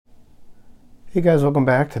Hey guys, welcome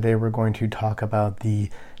back. Today we're going to talk about the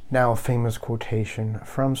now famous quotation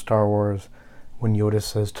from Star Wars when Yoda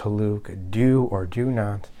says to Luke, "Do or do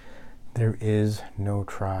not, there is no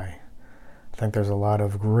try." I think there's a lot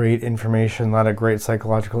of great information, a lot of great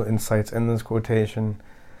psychological insights in this quotation,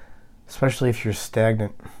 especially if you're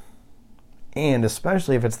stagnant. And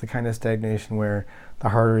especially if it's the kind of stagnation where the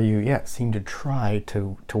harder you seem to try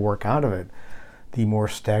to work out of it, the more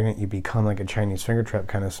stagnant you become, like a Chinese finger trap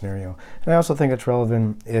kind of scenario. And I also think it's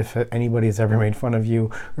relevant if anybody's ever made fun of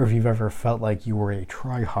you, or if you've ever felt like you were a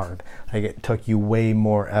try-hard. Like it took you way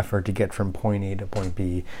more effort to get from point A to point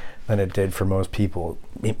B than it did for most people.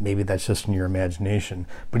 Maybe that's just in your imagination.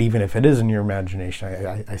 But even if it is in your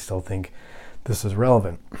imagination, I still think this is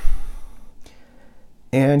relevant.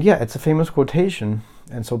 And yeah, it's a famous quotation.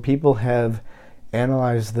 And so people have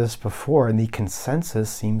analyzed this before, and the consensus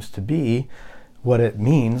seems to be what it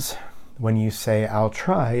means when you say "I'll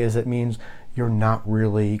try" is it means you're not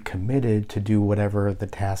really committed to do whatever the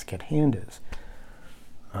task at hand is.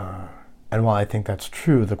 And while I think that's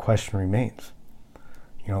true, the question remains.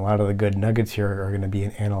 A lot of the good nuggets here are going to be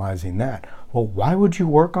in analyzing that. Well, why would you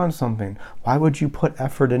work on something? Why would you put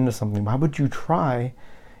effort into something? Why would you try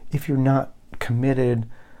if you're not committed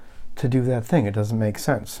to do that thing? It doesn't make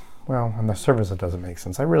sense. Well, on the surface, it doesn't make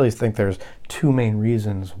sense. I really think there's two main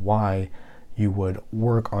reasons why you would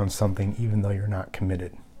work on something even though you're not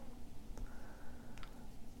committed.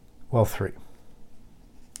 Well, three.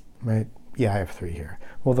 Right? Yeah, I have three here.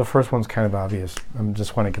 Well, the first one's kind of obvious. I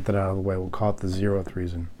just want to get that out of the way. We'll call it the 0th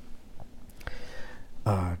reason.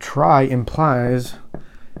 Try implies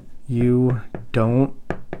you don't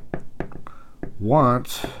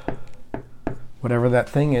want whatever that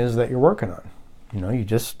thing is that you're working on. You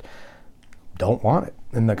just don't want it.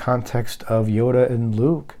 In the context of Yoda and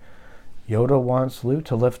Luke, Yoda wants Luke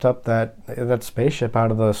to lift up that spaceship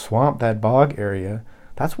out of the swamp, that bog area.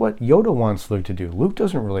 That's what Yoda wants Luke to do. Luke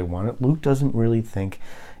doesn't really want it. Luke doesn't really think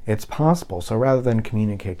it's possible. So rather than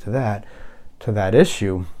communicate to that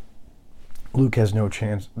issue, Luke has no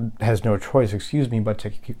choice, but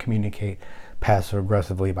to communicate passive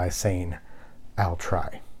aggressively by saying, "I'll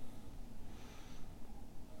try."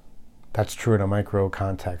 That's true in a micro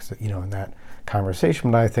context, in that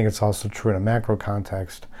conversation, but I think it's also true in a macro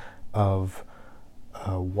context of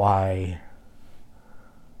why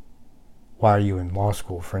are you in law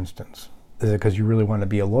school, for instance? Is it because you really want to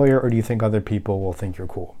be a lawyer, or do you think other people will think you're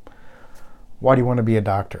cool? Why do you want to be a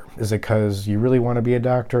doctor? Is it because you really want to be a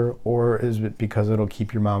doctor, or is it because it'll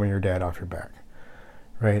keep your mom and your dad off your back?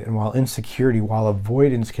 Right? And while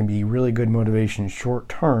avoidance can be really good motivation short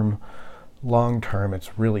term, long term,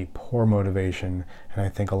 it's really poor motivation, and I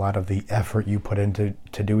think a lot of the effort you put into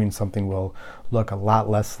doing something will look a lot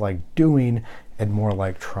less like doing and more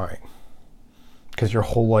like trying, because your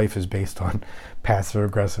whole life is based on passive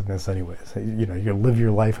aggressiveness anyways. You live your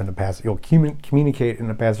life in a passive, you'll communicate in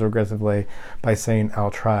a passive aggressive way by saying "I'll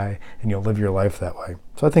try," and you'll live your life that way.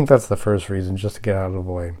 So I think that's the first reason, just to get out of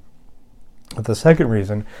the way. But the second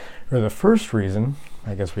reason, or the first reason,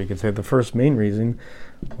 I guess we could say the first main reason,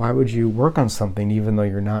 why would you work on something even though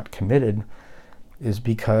you're not committed, is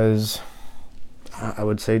because I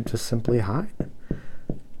would say just simply hide.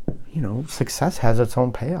 Success has its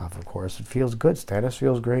own payoff, of course. It feels good. Status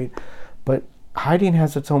feels great. But hiding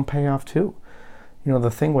has its own payoff too.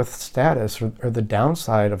 The thing with status, or the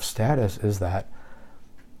downside of status, is that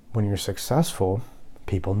when you're successful,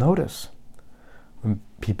 people notice. When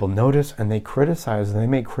people notice and they criticize, and they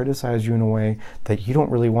may criticize you in a way that you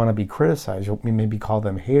don't really want to be criticized. You'll maybe call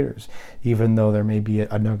them haters, even though there may be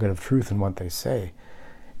a nugget of truth in what they say.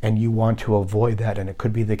 And you want to avoid that. And it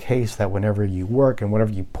could be the case that whenever you work and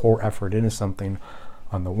whenever you pour effort into something,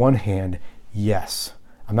 on the one hand, yes,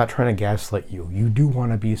 I'm not trying to gaslight you. You do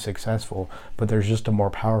want to be successful, but there's just a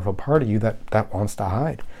more powerful part of you that wants to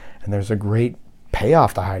hide. And there's a great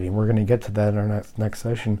payoff to hiding. We're going to get to that in our next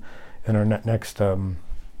session, in our next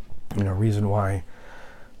reason why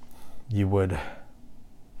you would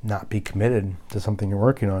not be committed to something you're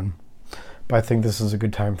working on. But I think this is a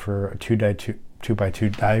good time for a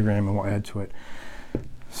 2x2 diagram, and we'll add to it.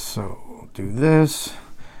 So we'll do this.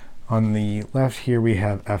 On the left here we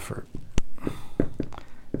have effort.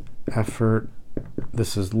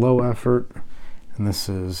 This is low effort, and this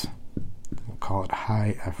is, we'll call it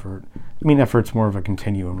high effort. Effort's more of a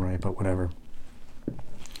continuum, right? But whatever.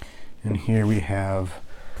 And here we have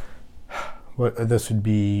what this would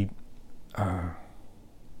be,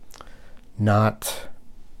 not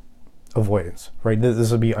avoidance, right?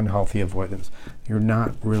 This would be unhealthy avoidance. You're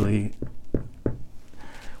not really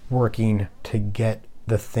working to get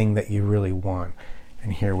the thing that you really want.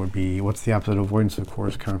 And here would be, what's the opposite of avoidance? Of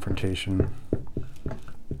course, confrontation.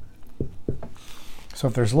 So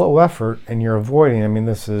if there's low effort and you're avoiding, I mean,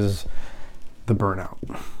 this is the burnout.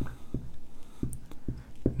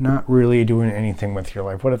 Not really doing anything with your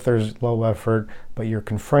life. What if there's low effort, but you're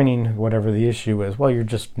confronting whatever the issue is? Well, you're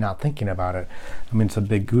just not thinking about it. I mean, it's a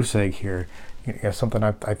big goose egg here. You know, something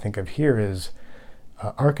I think of here is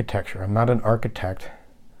architecture. I'm not an architect.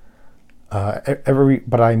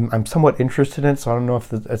 But I'm somewhat interested in it, so I don't know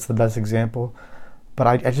if it's the best example. But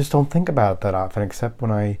I just don't think about it that often, except when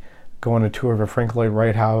I go on a tour of a Frank Lloyd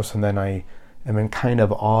Wright house, and then I am in kind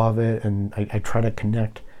of awe of it, and I try to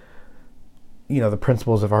connect, the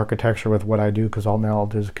principles of architecture with what I do, because all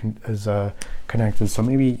knowledge is connected. So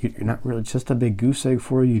maybe you're not really, it's just a big goose egg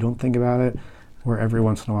for you. You don't think about it, where every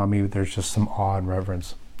once in a while maybe there's just some awe and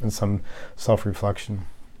reverence and some self-reflection.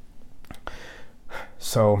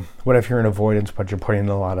 So what if you're in avoidance, but you're putting in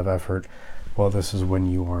a lot of effort? Well, this is when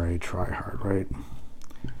you are a try-hard, right?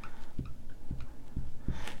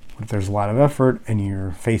 If there's a lot of effort and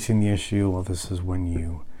you're facing the issue, well, this is when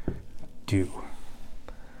you do.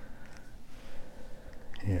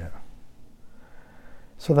 Yeah.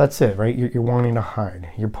 So that's it, right? You're wanting to hide.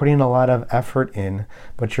 You're putting a lot of effort in,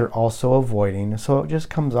 but you're also avoiding. So it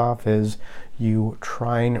just comes off as you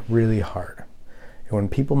trying really hard. And when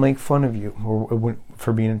people make fun of you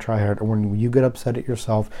for being a tryhard, or when you get upset at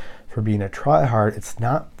yourself for being a tryhard, it's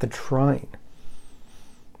not the trying.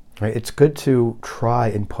 Right? It's good to try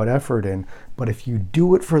and put effort in, but if you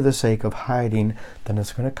do it for the sake of hiding, then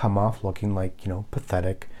it's going to come off looking like,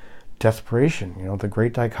 pathetic desperation. The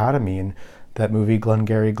great dichotomy in that movie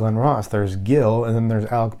Glengarry Glen Ross. There's Gil, and then there's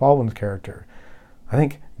Alec Baldwin's character. I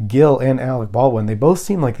think Gil and Alec Baldwin, they both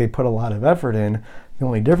seem like they put a lot of effort in. The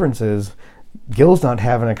only difference is Gil's not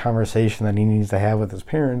having a conversation that he needs to have with his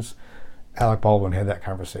parents. Alec Baldwin had that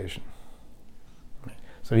conversation.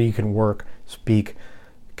 So he can work, speak,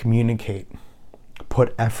 communicate,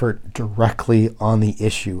 put effort directly on the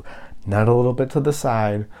issue, not a little bit to the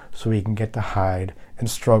side so he can get to hide and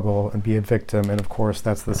struggle and be a victim. And of course,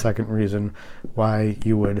 that's the second reason why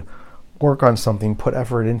you would work on something, put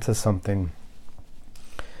effort into something,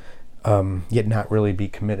 yet not really be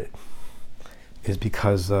committed, is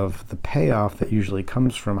because of the payoff that usually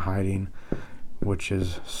comes from hiding, which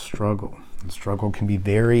is struggle. And struggle can be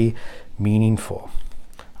very meaningful.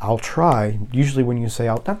 I'll try, usually when you say,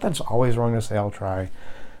 not that's always wrong to say I'll try,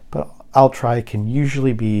 but I'll try can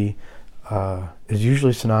usually be, is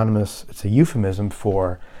usually synonymous, it's a euphemism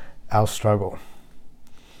for I'll struggle.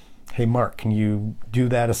 Hey Mark, can you do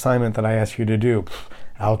that assignment that I asked you to do?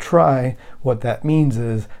 I'll try. What that means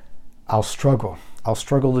is I'll struggle. I'll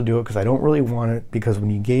struggle to do it because I don't really want it, because when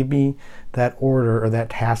you gave me that order or that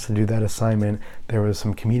task to do that assignment, there was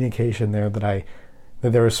some communication there that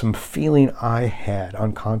there was some feeling I had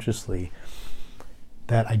unconsciously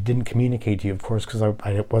that I didn't communicate to you, of course, because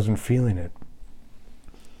I wasn't feeling it.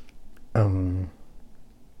 And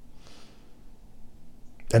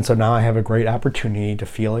so now I have a great opportunity to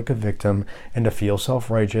feel like a victim and to feel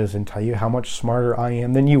self-righteous and tell you how much smarter I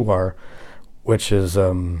am than you are, which is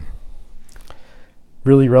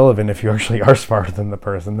really relevant if you actually are smarter than the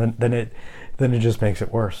person. Then it just makes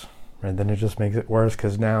it worse. Right? Then it just makes it worse,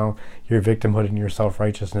 because now your victimhood and your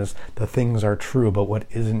self-righteousness, the things are true, but what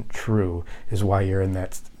isn't true is why you're in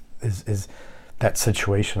that is that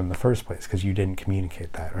situation in the first place, because you didn't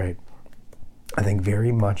communicate that, right? I think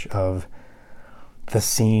very much of the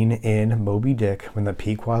scene in Moby Dick when the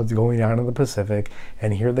Pequod's going down in the Pacific,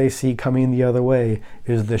 and here they see coming the other way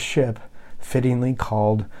is the ship fittingly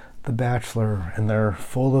called the Bachelor, and they're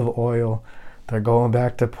full of oil. They're going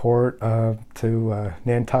back to port, to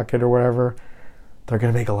Nantucket or wherever. They're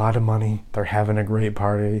going to make a lot of money. They're having a great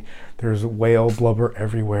party. There's whale blubber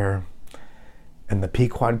everywhere. And the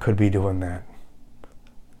Pequod could be doing that.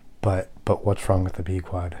 But what's wrong with the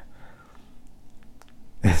Pequod?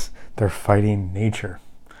 They're fighting nature,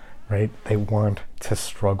 right? They want to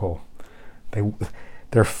struggle.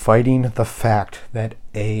 They're fighting the fact that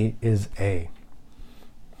A is A.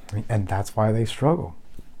 And that's why they struggle.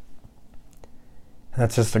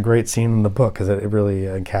 That's just a great scene in the book, because it really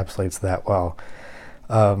encapsulates that well.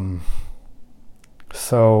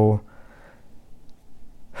 So,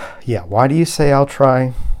 yeah, why do you say I'll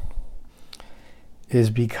try? Is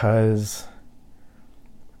because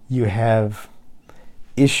you have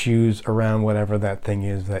issues around whatever that thing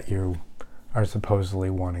is that you are supposedly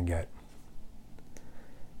want to get.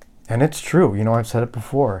 And it's true. I've said it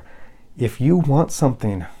before. If you want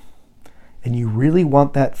something, and you really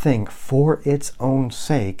want that thing for its own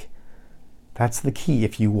sake, that's the key.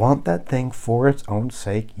 If you want that thing for its own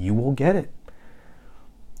sake, you will get it.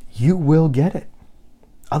 You will get it.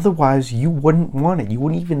 Otherwise, you wouldn't want it. You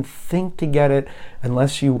wouldn't even think to get it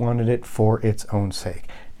unless you wanted it for its own sake.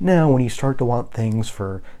 Now, when you start to want things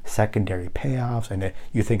for secondary payoffs, and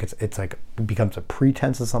you think it's like it becomes a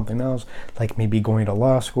pretense of something else, like maybe going to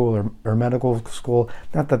law school or medical school.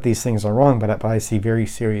 Not that these things are wrong, but I see very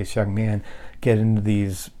serious young men get into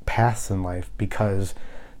these paths in life because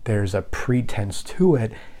there's a pretense to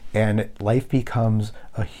it, and life becomes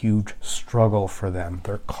a huge struggle for them.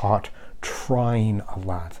 They're caught trying a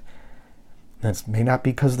lot. That may not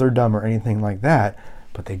be because they're dumb or anything like that,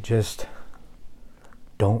 but they just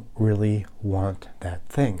don't really want that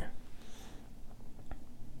thing.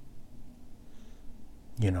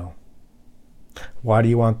 You know, why do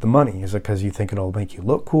you want the money? Is it because you think it'll make you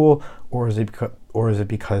look cool, or is it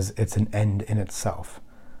because it's an end in itself,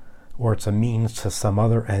 or it's a means to some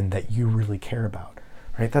other end that you really care about?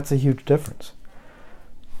 Right? That's a huge difference.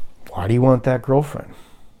 Why do you want that girlfriend?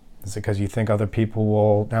 Is it because you think other people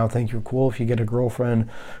will now think you're cool if you get a girlfriend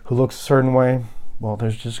who looks a certain way? Well,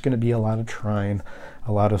 there's just going to be a lot of trying,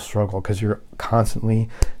 a lot of struggle, because you're constantly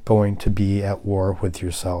going to be at war with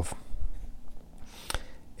yourself.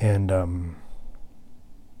 And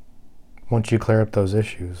once you clear up those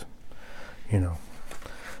issues, I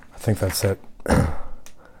think that's it.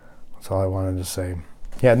 That's all I wanted to say.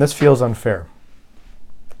 Yeah, and this feels unfair.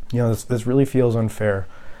 This really feels unfair.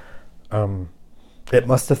 It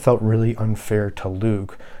must have felt really unfair to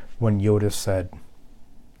Luke when Yoda said,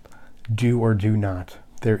 "Do or do not,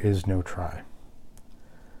 there is no try."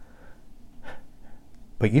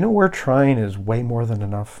 But where trying is way more than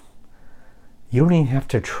enough? You don't even have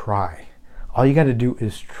to try. All you got to do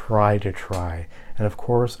is try to try. And of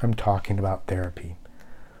course, I'm talking about therapy.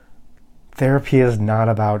 Therapy is not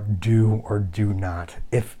about do or do not.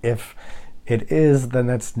 If it is, then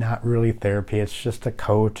that's not really therapy. It's just a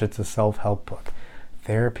coach. It's a self-help book.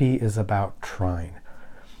 Therapy is about trying.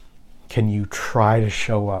 Can you try to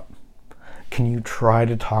show up? Can you try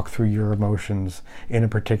to talk through your emotions in a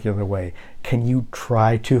particular way? Can you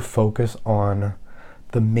try to focus on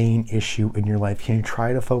the main issue in your life? Can you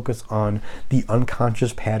try to focus on the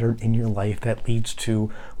unconscious pattern in your life that leads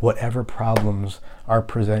to whatever problems are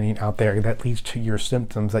presenting out there, that leads to your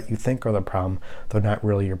symptoms that you think are the problem, though not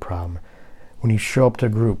really your problem? When you show up to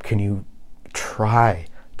group, can you try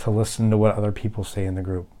to listen to what other people say in the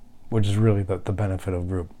group, which is really the benefit of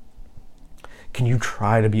group? Can you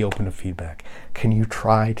try to be open to feedback? Can you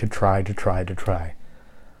try to try?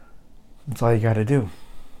 That's all you got to do.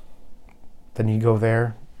 Then you go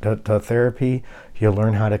there to therapy, you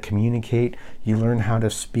learn how to communicate, you learn how to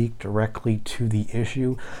speak directly to the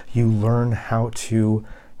issue, you learn how to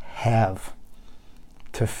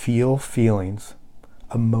feel feelings,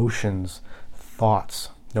 emotions, thoughts,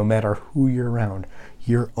 no matter who you're around,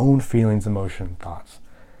 your own feelings, emotion, thoughts.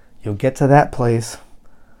 You'll get to that place.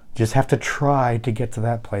 Just have to try to get to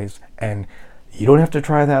that place, and you don't have to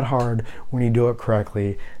try that hard when you do it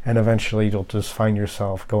correctly, and eventually you'll just find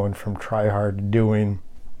yourself going from try hard to doing,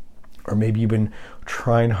 or maybe you've been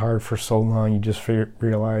trying hard for so long you just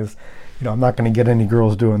realize, I'm not going to get any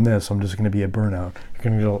girls doing this, I'm just going to be a burnout. You're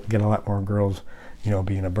going to get a lot more girls,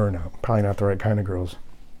 being a burnout. Probably not the right kind of girls,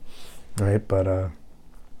 right? But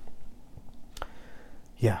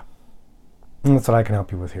yeah, and that's what I can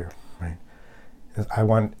help you with here, right? I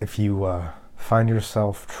want, if you find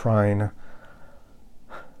yourself trying, and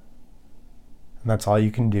that's all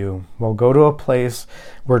you can do, well, go to a place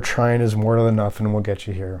where trying is more than enough, and we'll get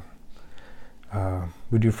you here.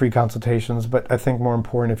 We do free consultations, but I think more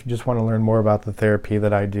important, if you just want to learn more about the therapy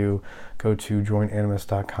that I do, go to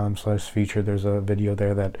joinanimus.com/feature. There's a video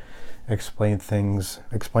there that explains things.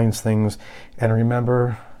 And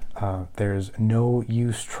remember, there's no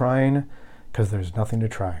use trying, because there's nothing to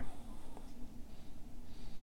try.